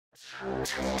Hi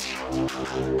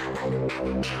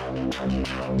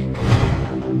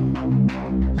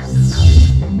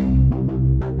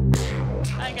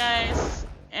guys,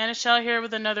 Anichelle here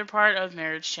with another part of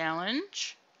Marriage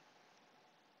Challenge.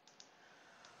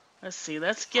 Let's see,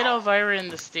 let's get Elvira in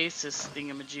the stasis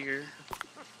thingamajigger.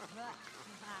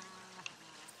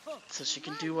 So she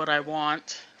can do what I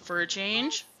want for a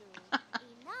change.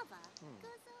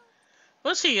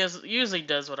 Well, she usually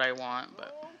does what I want,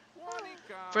 but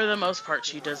for the most part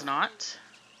she does not.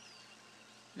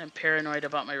 And I'm paranoid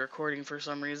about my recording for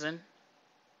some reason.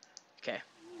 Okay.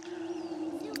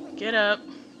 Get up.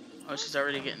 Oh, she's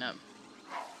already getting up.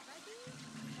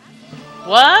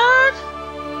 What?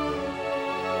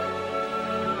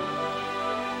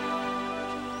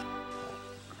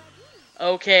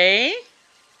 Okay.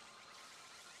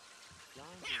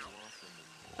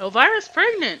 Elvira's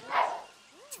pregnant.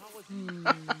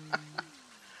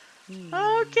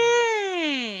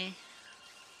 Okay.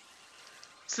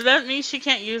 So that means she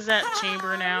can't use that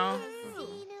chamber now.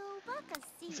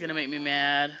 It's gonna make me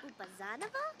mad.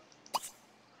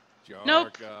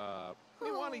 Nope.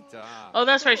 Oh,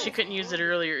 that's right. She couldn't use it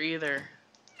earlier either.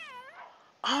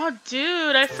 Oh,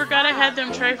 dude, I forgot I had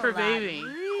them try for baby.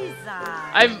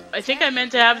 I think I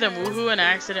meant to have them woohoo and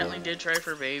I accidentally did try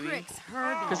for baby.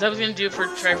 Because I was gonna do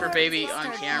try for baby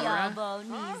on camera.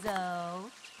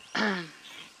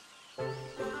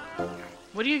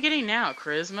 What are you getting now,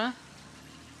 charisma?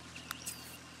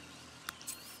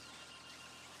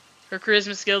 Her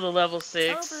charisma skill to level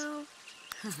 6.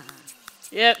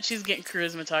 Yep, she's getting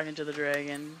charisma talking to the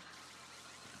dragon.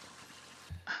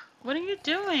 What are you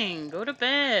doing? Go to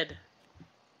bed.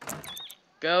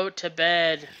 Go to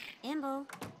bed.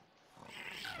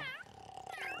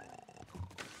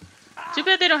 Too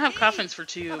bad they don't have coffins for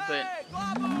 2, but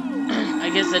I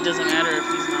guess that doesn't matter if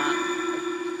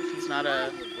he's not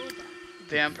a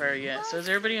vampire yet. So is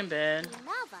everybody in bed?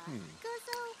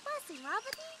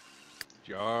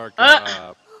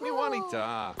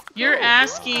 You're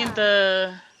asking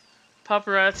the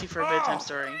paparazzi for a bedtime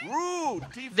story.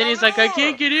 Then he's like, I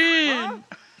can't get in.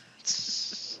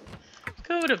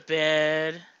 Go to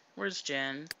bed. Where's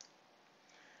Jen?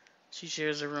 She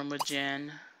shares a room with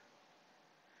Jen.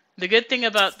 The good thing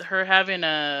about her having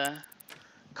a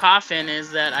coffin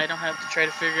is that I don't have to try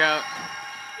to figure out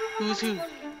who's who.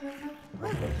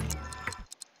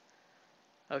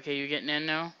 Okay, you getting in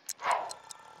now?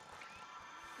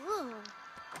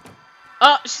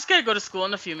 Oh, she's gotta go to school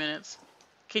in a few minutes.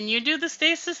 Can you do the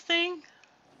stasis thing?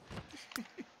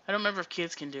 I don't remember if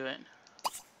kids can do it.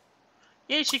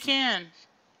 Yeah, she can.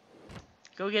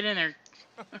 Go get in there.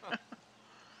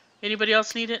 Anybody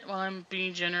else need it while I'm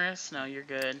being generous? No, you're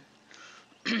good.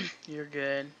 You're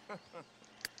good.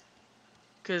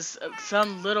 Because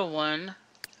some little one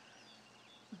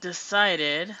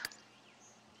decided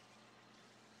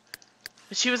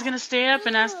that she was going to stay up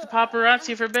and ask the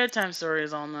paparazzi for bedtime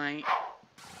stories all night.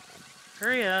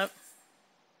 Hurry up.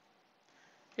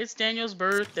 It's Daniel's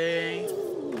birthday.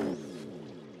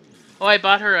 Oh, I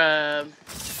bought her a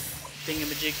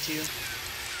thingamajig too.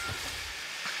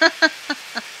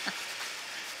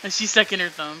 And she's sucking her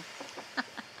thumb.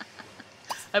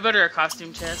 I bought her a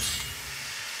costume chest.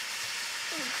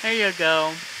 There you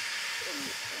go.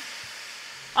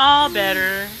 All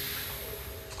better.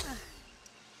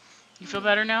 You feel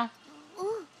better now?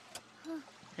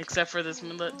 Except for this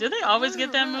moonlit. Do they always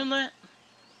get that moonlit?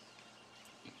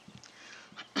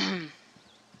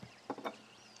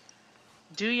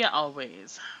 Do ya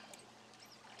always?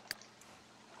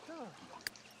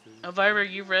 Elvira,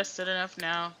 you rested enough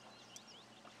now.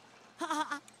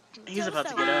 He's about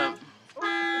to get up.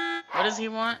 What does he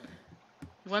want?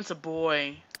 He wants a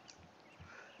boy.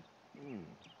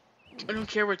 I don't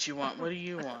care what you want. What do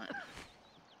you want?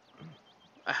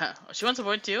 She wants a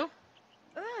boy too?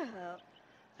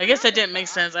 I guess that didn't make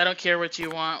sense. I don't care what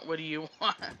you want. What do you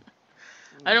want?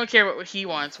 I don't care what he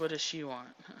wants. What does she want?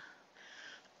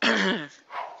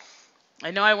 I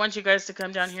know I want you guys to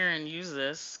come down here and use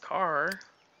this car.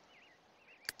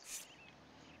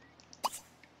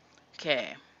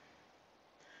 Okay.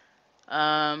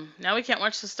 Now we can't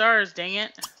watch the stars, dang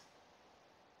it.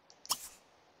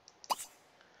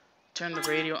 Turn the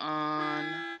radio on.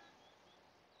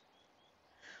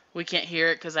 We can't hear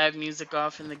it because I have music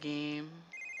off in the game.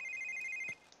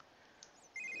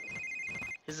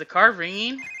 Is the car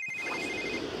ringing?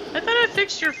 I thought I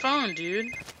fixed your phone, dude.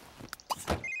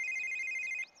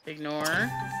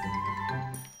 Ignore.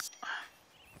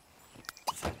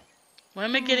 Why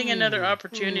am I getting another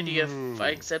opportunity if I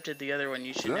accepted the other one?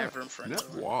 You should never in front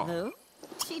of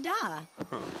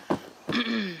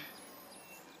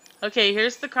her. Okay,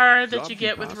 here's the car that you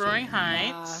get with Roaring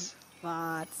Heights.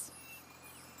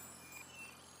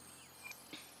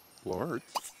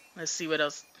 Let's see what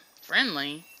else.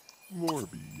 Friendly.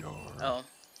 Oh.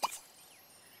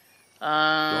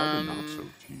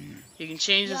 You can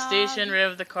change the station,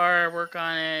 rev the car, work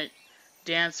on it,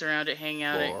 dance around it, hang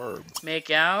out it, make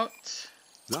out.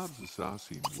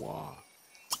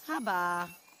 Haba.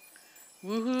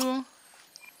 Woohoo.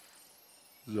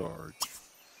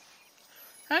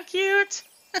 How cute.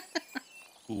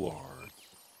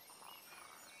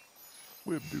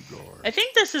 I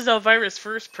think this is Elvira's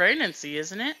first pregnancy,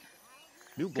 isn't it?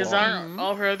 Because aren't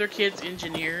all her other kids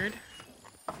engineered?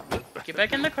 Get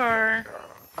back in the car.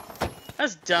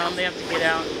 That's dumb. They have to get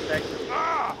out.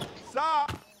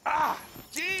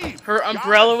 Her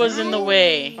umbrella was in the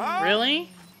way. Really?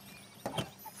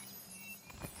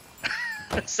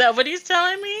 Is that what he's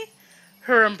telling me?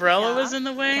 Her umbrella was in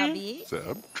the way?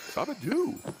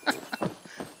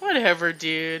 Whatever,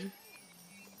 dude.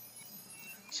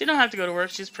 She don't have to go to work.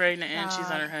 She's pregnant and she's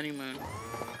on her honeymoon.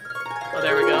 Oh,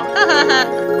 there we go.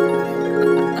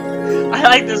 I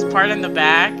like this part in the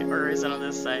back. Or is it on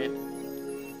this side?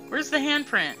 Where's the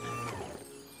handprint?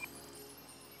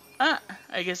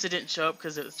 I guess it didn't show up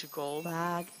because it was too cold.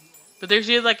 But there's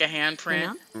usually like a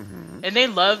handprint. And they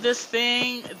love this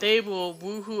thing. They will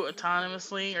woohoo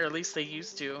autonomously, or at least they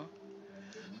used to.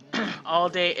 All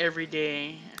day, every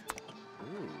day.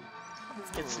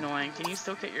 It's annoying. Can you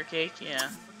still cut your cake? Yeah.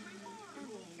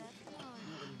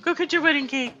 Go cut your wedding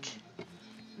cake.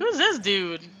 Who's this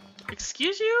dude?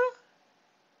 Excuse you?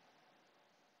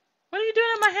 What are you doing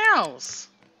at my house?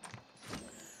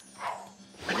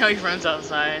 I know he runs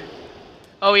outside.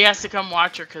 Oh, he has to come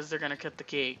watch her because they're going to cut the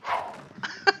cake.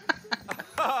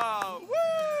 Who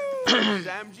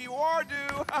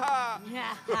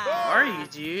are you,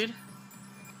 dude?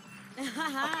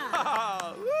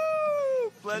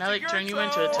 Can I like turn you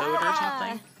into a toad or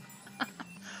something?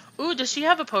 Ooh, does she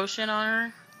have a potion on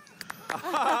her?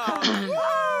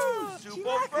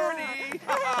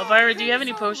 Elvira, do you have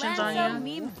any potions on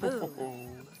you?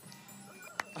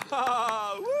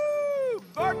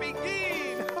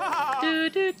 Do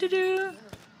do do do.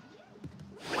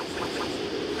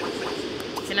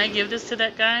 Can I give this to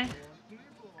that guy?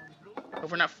 Oh,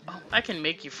 we're not. Oh, I can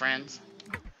make you friends.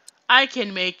 I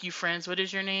can make you friends. What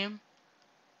is your name?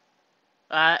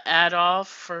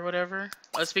 Adolf or whatever.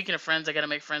 Oh, speaking of friends, I gotta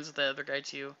make friends with the other guy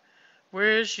too.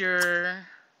 Where's your...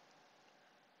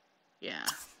 Yeah.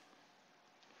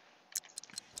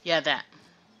 Yeah, that.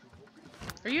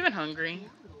 Are you even hungry?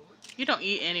 You don't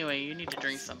eat anyway. You need to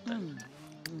drink something.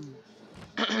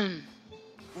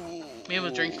 Maybe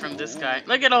we'll drink from this guy.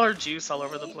 Look at all her juice all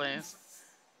over the place.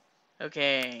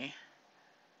 Okay.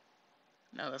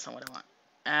 No, that's not what I want.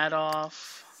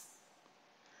 Adolf.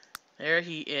 There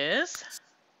he is.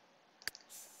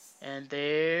 And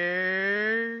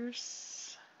there's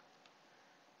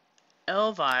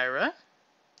Elvira.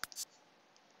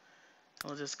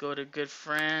 We'll just go to good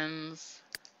friends.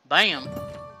 Bam!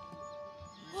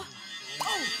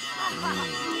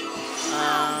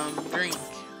 Drink.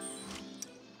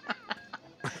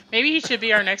 Maybe he should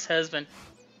be our next husband.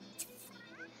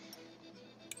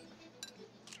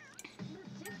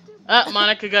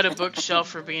 Monica got a bookshelf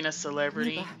for being a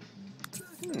celebrity.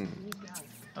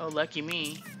 Oh, lucky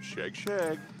me. Shake,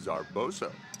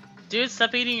 Zarbosa. Dude,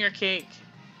 stop eating your cake.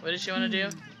 What does she want to do?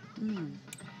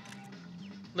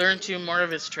 Learn 2 more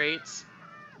of his traits.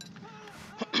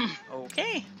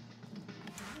 Okay.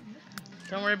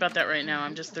 Don't worry about that right now.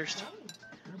 I'm just thirsty.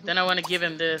 Then I want to give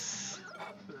him this.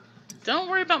 Don't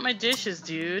worry about my dishes,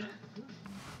 dude.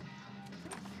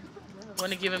 I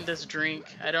want to give him this drink.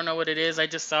 I don't know what it is. I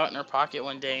just saw it in her pocket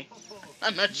one day.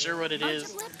 I'm not sure what it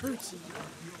is.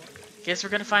 Guess we're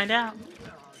gonna find out.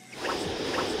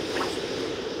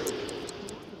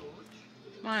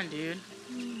 Come on, dude.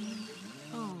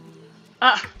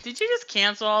 Did you just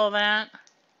cancel all of that?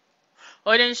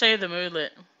 Oh, I didn't show you the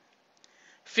moodlet.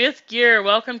 5th gear.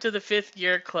 Welcome to the 5th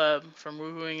gear club from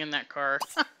woohooing in that car.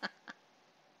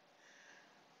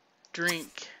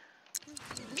 Drink.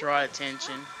 Draw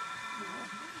attention.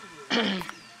 I'm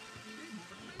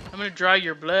gonna draw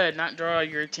your blood, not draw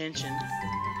your attention.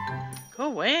 Go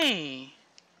away.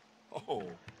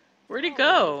 Where'd he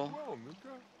go?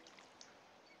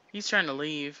 He's trying to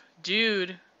leave.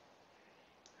 Dude.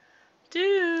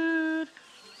 Dude.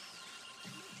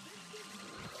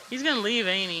 He's gonna leave,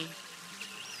 ain't he?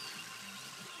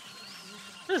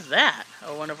 What is that?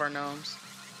 Oh, one of our gnomes.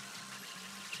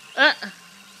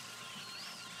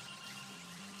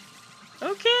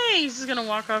 Okay, he's just gonna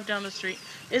walk off down the street.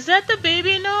 Is that the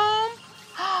baby gnome?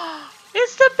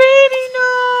 It's the baby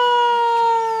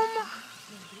gnome!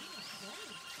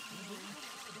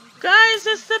 Guys,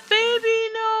 it's the baby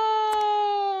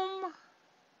gnome!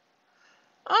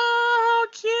 Oh, how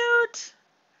cute!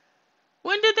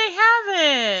 When did they have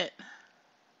it?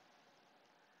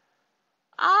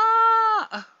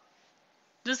 Ah!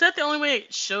 Is that the only way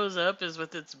it shows up is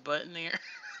with its butt in the air?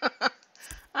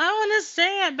 I want to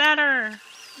say it better.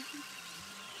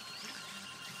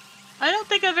 I don't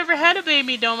think I've ever had a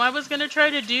baby gnome. I was going to try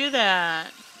to do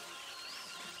that.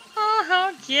 Oh,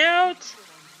 how cute!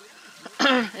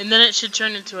 And then it should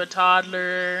turn into a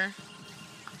toddler.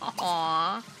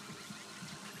 Aww.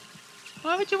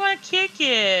 Why would you want to kick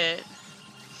it?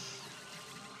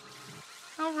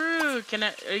 How rude.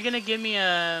 Are you gonna give me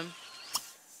a...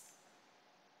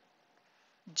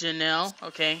 Janelle?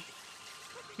 Okay.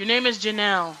 Your name is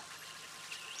Janelle.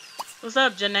 What's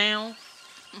up, Janelle?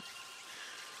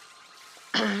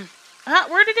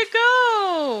 Where did it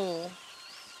go?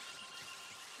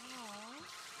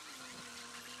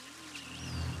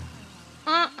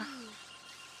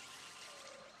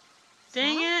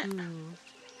 Dang it.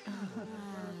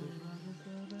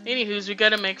 Anywho's, we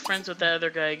gotta make friends with that other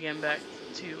guy again back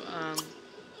to,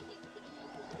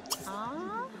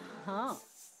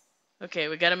 Okay,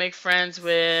 we gotta make friends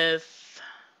with...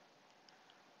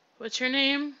 What's your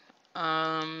name?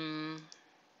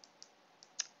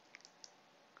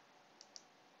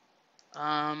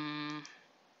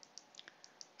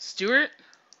 Stuart?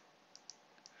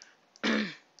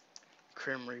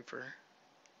 Grim Reaper.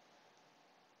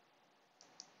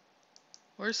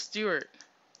 Where's Stuart?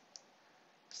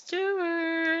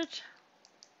 Stuart!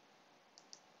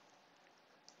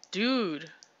 Dude!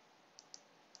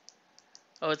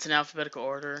 Oh, it's in alphabetical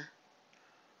order.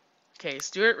 Okay,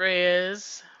 Stuart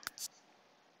Reyes.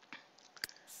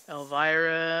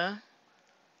 Elvira.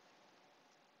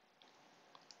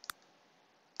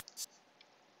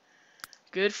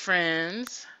 Good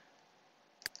friends.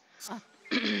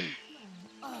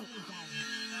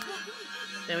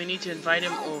 Then we need to invite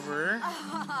him over.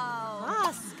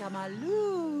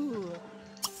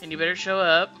 And you better show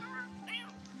up.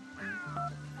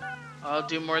 I'll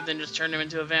do more than just turn him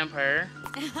into a vampire.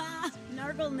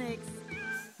 Nurgle mix.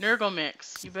 Nurgle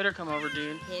mix. You better come over,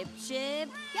 dude. Hip chip.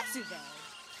 Yesterday.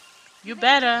 You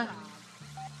better.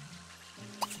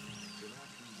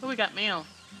 Oh, we got mail.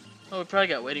 Oh, we probably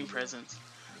got wedding presents.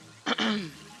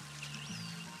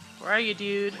 Where are you,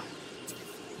 dude?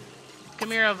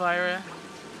 Come here, Elvira.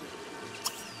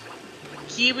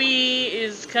 Kiwi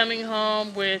is coming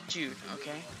home with Jude,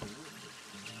 okay?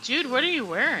 Jude, what are you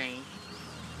wearing?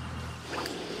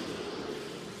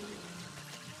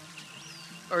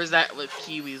 Or is that what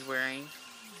Kiwi's wearing?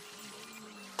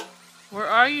 Where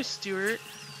are you, Stuart?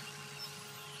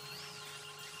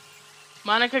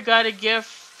 Monica got a gift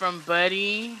from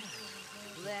Buddy.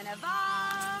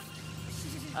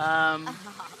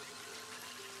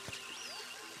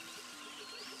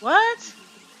 What?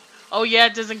 Oh yeah,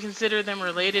 it doesn't consider them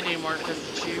related anymore because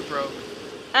the shoe broke.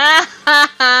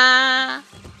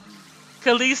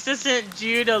 Kalista sent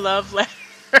Jude a love letter.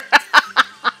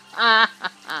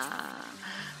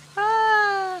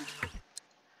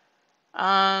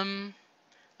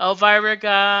 Elvira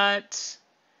got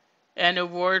an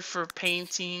award for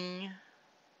painting.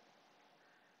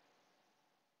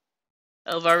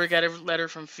 Elvira got a letter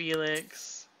from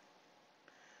Felix.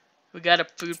 We got a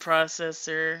food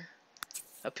processor.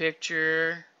 A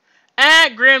picture.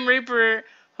 Grim Reaper.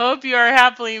 Hope you are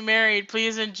happily married.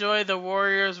 Please enjoy the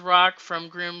Warriors Rock from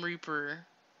Grim Reaper.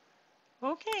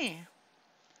 Okay.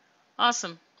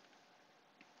 Awesome.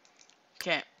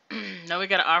 Okay. Now we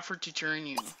gotta offer to turn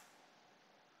you.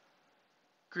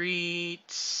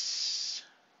 Greet.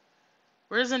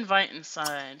 Where's invite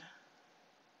inside?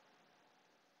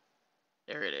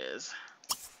 There it is.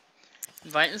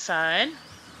 Invite inside.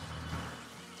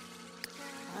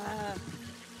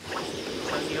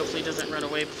 So he hopefully doesn't run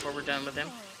away before we're done with him.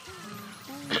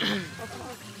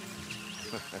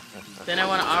 Then I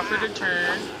want to offer to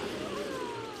turn.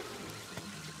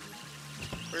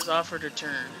 Where's offer to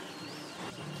turn?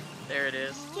 There it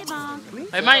is.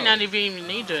 I might not even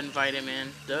need to invite him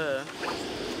in. Duh.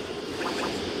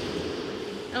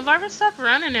 Elvira, stop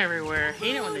running everywhere. I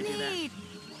hate it when they do that.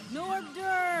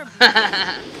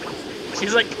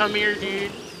 She's like, come here,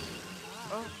 dude.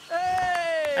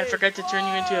 I forgot to turn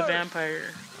you into a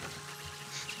vampire.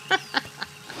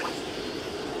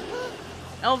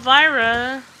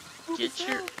 Elvira, get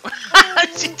your...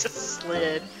 She just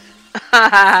slid.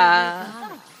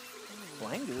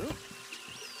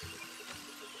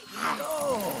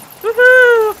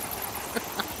 Woohoo!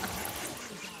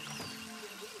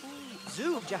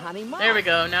 There we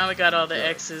go. Now we got all the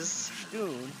X's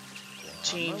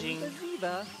changing.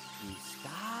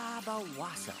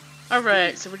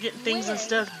 Alright, so we're getting things and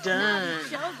stuff done.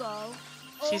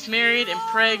 She's married and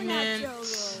pregnant.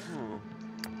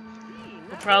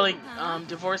 We'll probably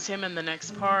divorce him in the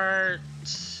next part.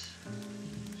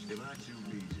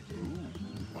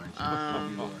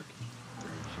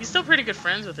 He's still pretty good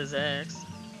friends with his ex.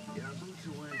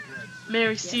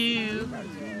 Mary Sue.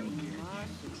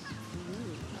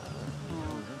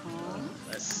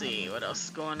 Let's see what else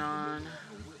is going on.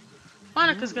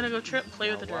 Monica's gonna go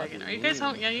play with the dragon. Are you guys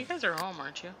home? Yeah, you guys are home,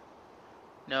 aren't you?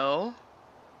 No.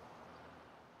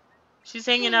 She's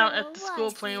hanging out at the school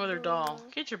playing with her doll.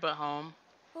 Get your butt home.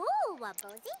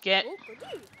 Get.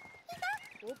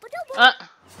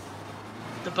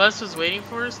 The bus was waiting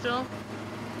for her still?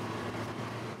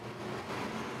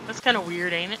 That's kind of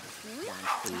weird, ain't it?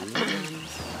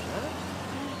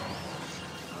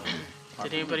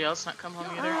 Did anybody else not come home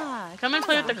either? Come and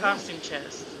play with the costume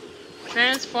chest.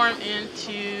 Transform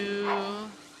into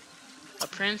a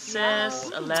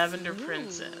princess, a lavender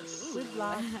princess.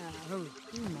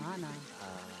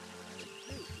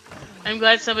 I'm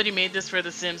glad somebody made this for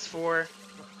The Sims 4.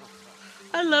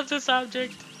 I love this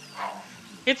object.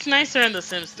 It's nicer in The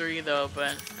Sims 3 though,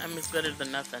 but it's better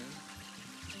than nothing.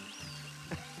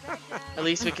 At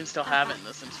least we can still have it in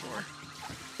The Sims 4.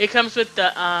 It comes with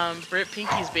the Brit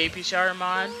Pinky's Baby Shower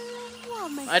mod.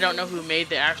 I don't know who made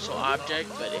the actual object,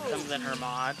 but it comes in her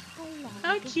mod.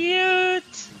 How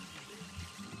cute!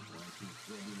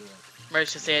 Or I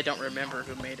should say I don't remember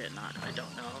who made it, not I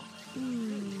don't know.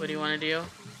 What do you want to do?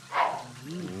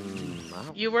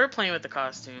 You were playing with the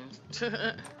costumes.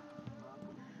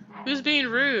 Who's being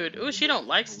rude? Ooh, she don't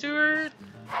like Stuart.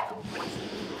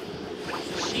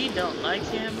 She don't like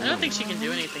him. I don't think she can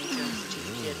do anything to him since she's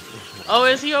a kid. Oh,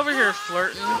 is he over here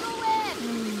flirting?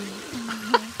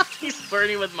 He's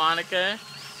flirting with Monica.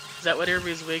 Is that what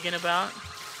everybody's wigging about?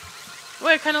 Oh,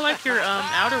 I kind of like your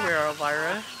outerwear,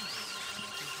 Elvira.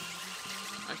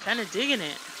 I'm kind of digging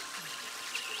it.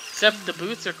 Except the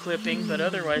boots are clipping, but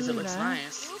otherwise it looks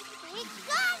nice.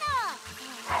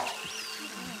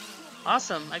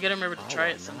 Awesome. I gotta remember to try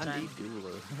it sometime.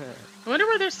 I wonder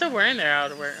why they're still wearing their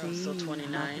outerwear. Oh, it's still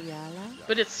 29.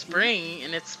 But it's spring,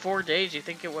 and it's 4 days. You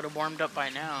think it would have warmed up by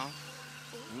now.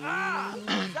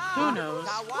 Who knows?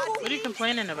 What are you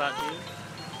complaining about,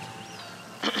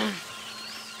 dude?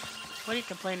 What are you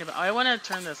complaining about? Oh, I want to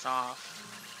turn this off.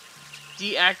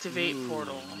 Deactivate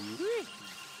portal.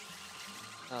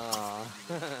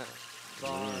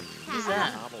 Who's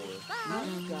that?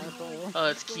 Oh,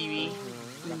 it's Kiwi.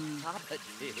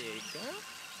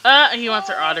 He wants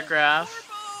her autograph.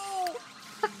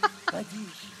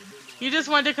 You just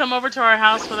wanted to come over to our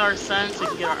house with our son so you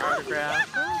can get our autograph.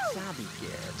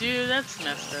 Dude, that's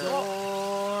messed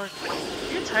up.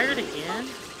 You're tired again?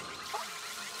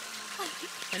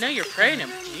 I know you're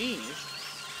pregnant, but jeez.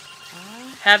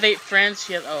 Have 8 friends.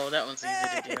 She has. Oh, that one's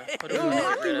easy to do. What do we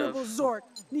want to get rid of?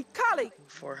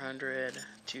 400,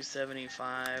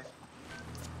 275.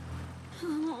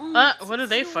 What are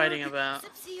they fighting about?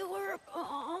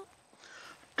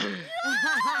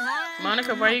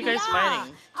 Monica, why are you guys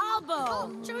fighting?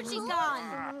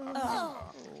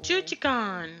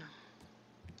 Chuchikan.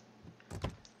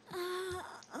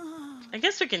 I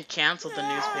guess we can cancel the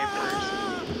newspapers.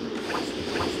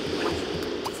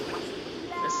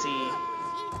 Let's see.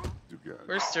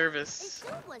 Where's service?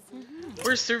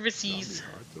 Where's services?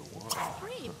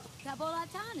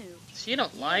 She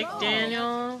don't like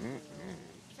Daniel.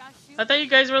 I thought you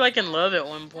guys were like in love at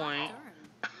one point.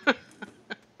 I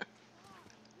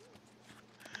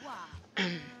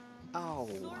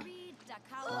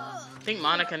think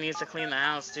Monica needs to clean the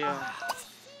house too.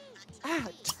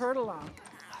 Turtlewa.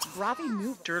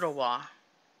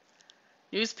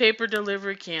 Newspaper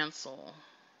delivery cancel.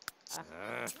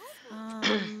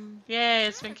 Yay,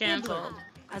 it's been canceled.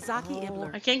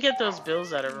 I can't get those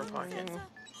bills out of her pocket.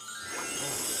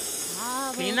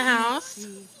 Clean the house.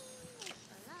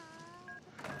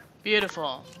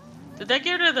 Beautiful. Did that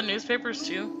get rid of the newspapers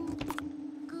too?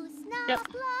 Yep.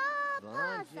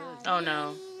 Oh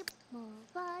no.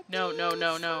 No, no,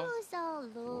 no, no.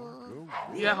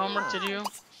 You got homework to do?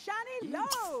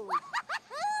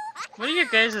 What are your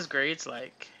guys' grades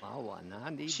like?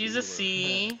 She's a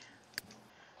C.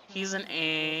 He's an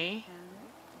A.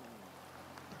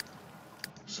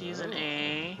 She's an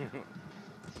A.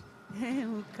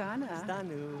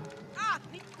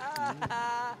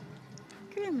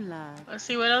 Let's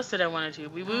see, what else did I want to do?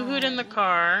 We woohooed in the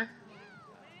car.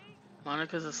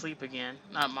 Monica's asleep again.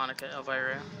 Not Monica,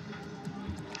 Elvira.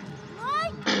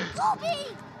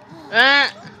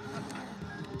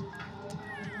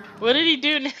 What did he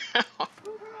do now?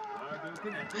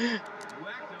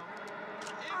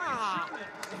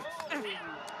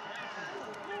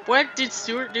 What did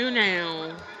Stuart do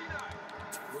now?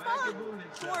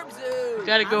 We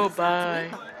gotta go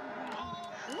by.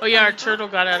 Oh yeah, our turtle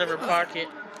got out of her pocket.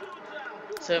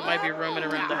 So it might be roaming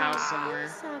around the house somewhere.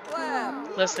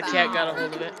 Unless the cat got a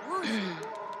hold of it.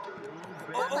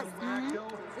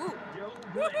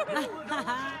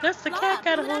 Unless the cat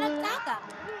got a hold of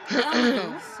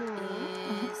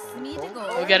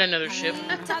it. We got another ship.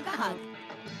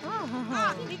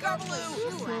 You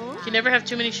can never have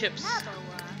too many ships.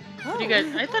 What do you guys?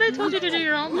 I thought I told you to do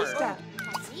your homework.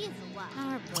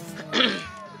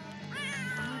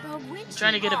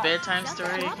 Trying to get a bedtime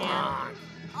story again.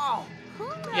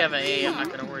 You have an A. I'm not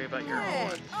gonna worry about your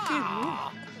homework.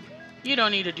 You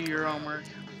don't need to do your homework.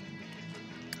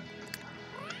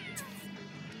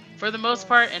 For the most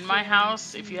part, in my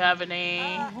house, if you have an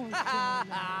A,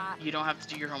 you don't have to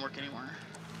do your homework anymore.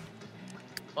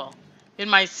 Well, in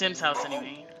my Sims house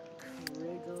anyway.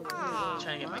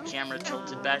 Trying to get my camera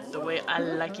tilted back the way I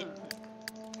like it.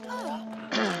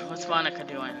 What's Monica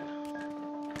doing?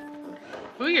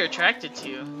 Who are you attracted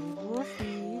to?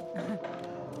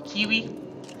 Kiwi?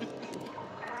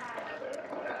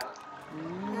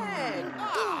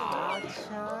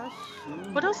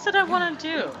 What else did I want to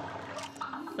do?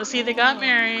 Let's see, they got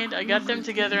married. I got them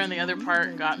together and the other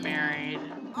part got married.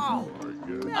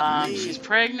 She's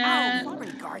pregnant.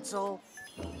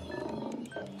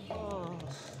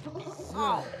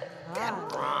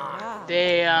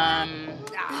 They,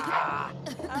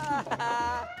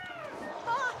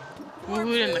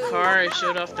 woohooed in the car. I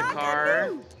showed off the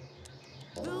car.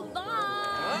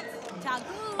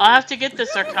 I'll have to get the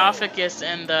sarcophagus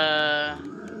and the,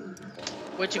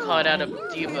 what you call it, out of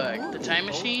debug. The time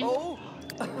machine?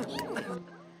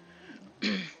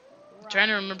 Trying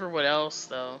to remember what else,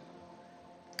 though.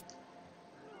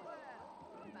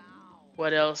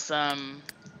 What else,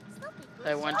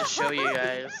 I wanted to show you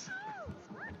guys.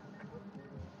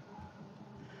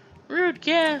 Rude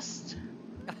guest!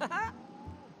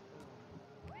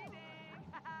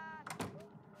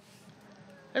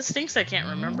 That stinks I can't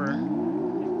remember.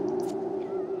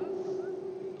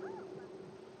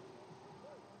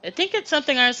 I think it's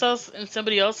something I saw in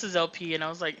somebody else's LP and I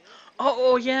was like,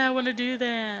 oh yeah, I want to do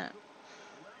that.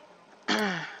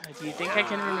 Do you think I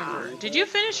can remember? Did you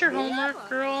finish your homework,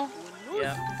 girl?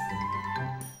 Yeah.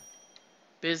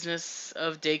 Business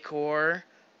of decor.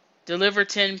 Deliver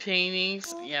 10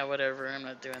 paintings. Yeah, whatever. I'm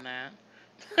not doing that.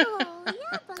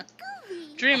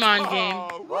 Dream on game.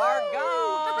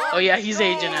 Oh yeah, he's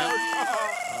aging out.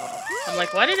 I'm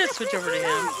like, why did it switch over to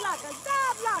him?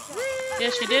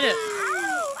 Yeah, she did it.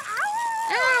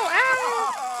 Ow,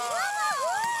 ow.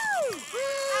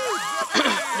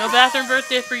 No bathroom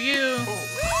birthday for you.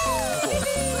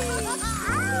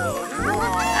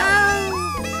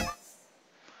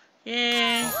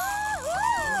 Yeah.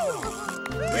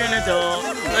 You're an adult.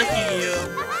 Lucky you.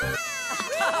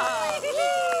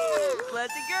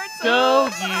 Go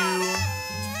you.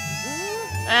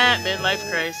 Midlife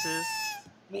crisis.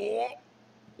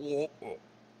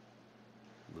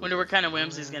 Wonder what kind of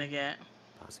whims he's gonna get.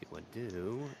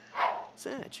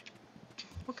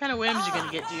 What kind of whims you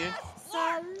gonna get, dude?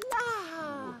 I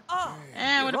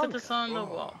wanna put this on the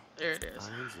wall. There it is.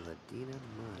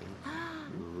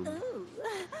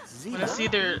 Wanna see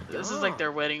their, this is like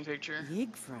their wedding picture.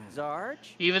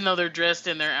 Even though they're dressed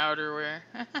in their outerwear.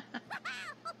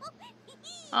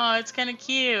 Oh, it's kinda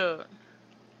cute.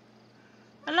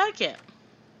 I like it.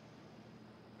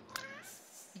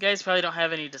 You guys probably don't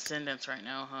have any descendants right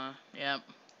now, huh? Yep.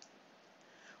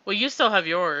 Well, you still have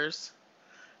yours.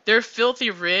 They're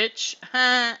filthy rich.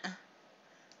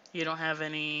 You don't have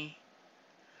any.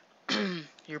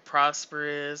 You're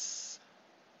prosperous.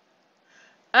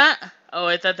 Oh,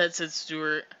 I thought that said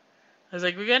Stuart. I was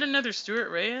like, we got another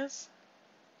Stuart Reyes?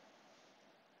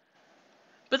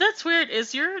 But that's weird.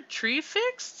 Is your tree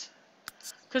fixed?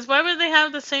 Because why would they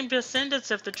have the same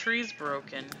descendants if the tree's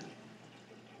broken?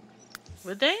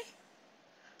 Would they?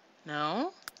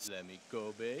 No?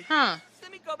 Huh.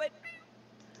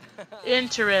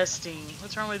 Interesting.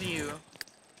 What's wrong with you?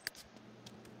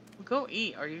 Go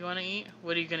eat. Are you going to eat?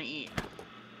 What are you going to eat?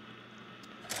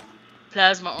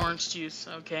 Plasma orange juice.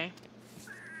 Okay.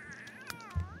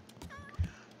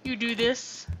 You do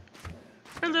this.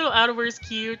 Her little outerwear is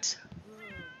cute.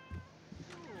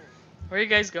 Where are you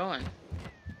guys going?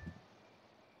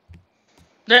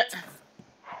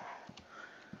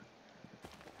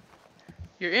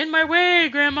 You're in my way,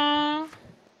 Grandma!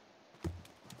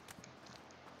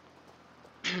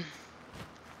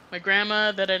 My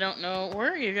grandma that I don't know.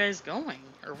 Where are you guys going?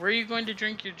 Or where are you going to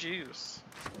drink your juice?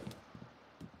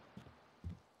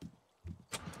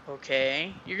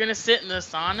 Okay. You're gonna sit in the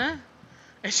sauna?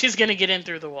 And she's gonna get in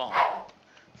through the wall.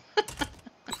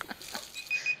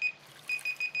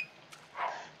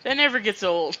 That never gets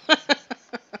old.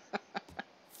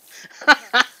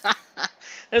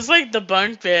 It's like the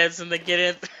bunk beds and they get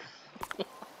in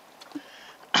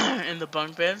in the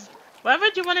bunk beds. Why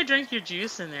would you want to drink your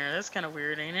juice in there? That's kind of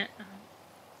weird, ain't it?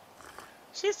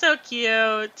 She's so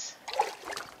cute.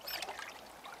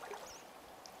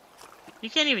 You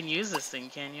can't even use this thing,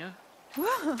 can you?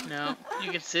 No,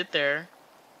 you can sit there.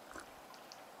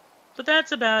 But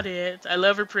that's about it. I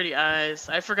love her pretty eyes.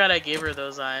 I forgot I gave her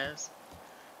those eyes.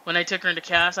 When I took her into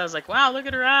cast, I was like, wow, look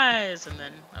at her eyes. And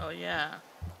then, oh yeah.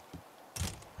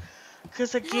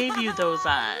 Because I gave you those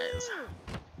eyes.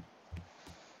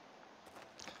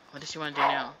 What does she want to do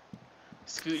now?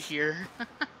 Scoot here.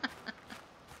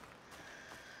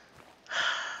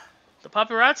 The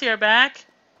paparazzi are back.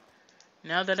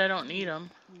 Now that I don't need them.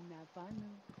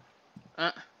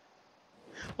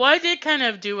 Well, I did kind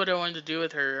of do what I wanted to do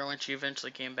with her when she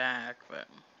eventually came back, but...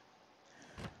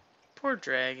 Poor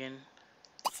dragon.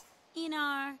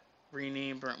 Inar.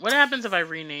 Rename... What happens if I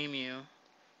rename you?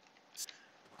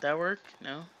 That work?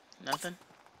 No? Nothing?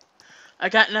 I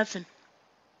got nothing.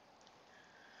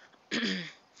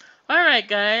 Alright,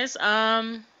 guys.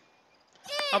 I'll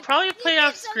probably play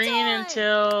off screen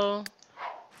until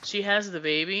she has the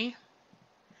baby.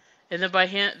 And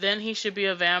then then he should be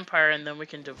a vampire, and then we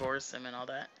can divorce him and all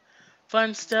that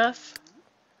fun stuff.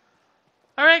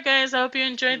 Alright, guys. I hope you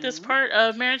enjoyed this part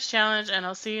of Marriage Challenge, and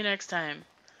I'll see you next time.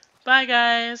 Bye,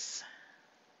 guys.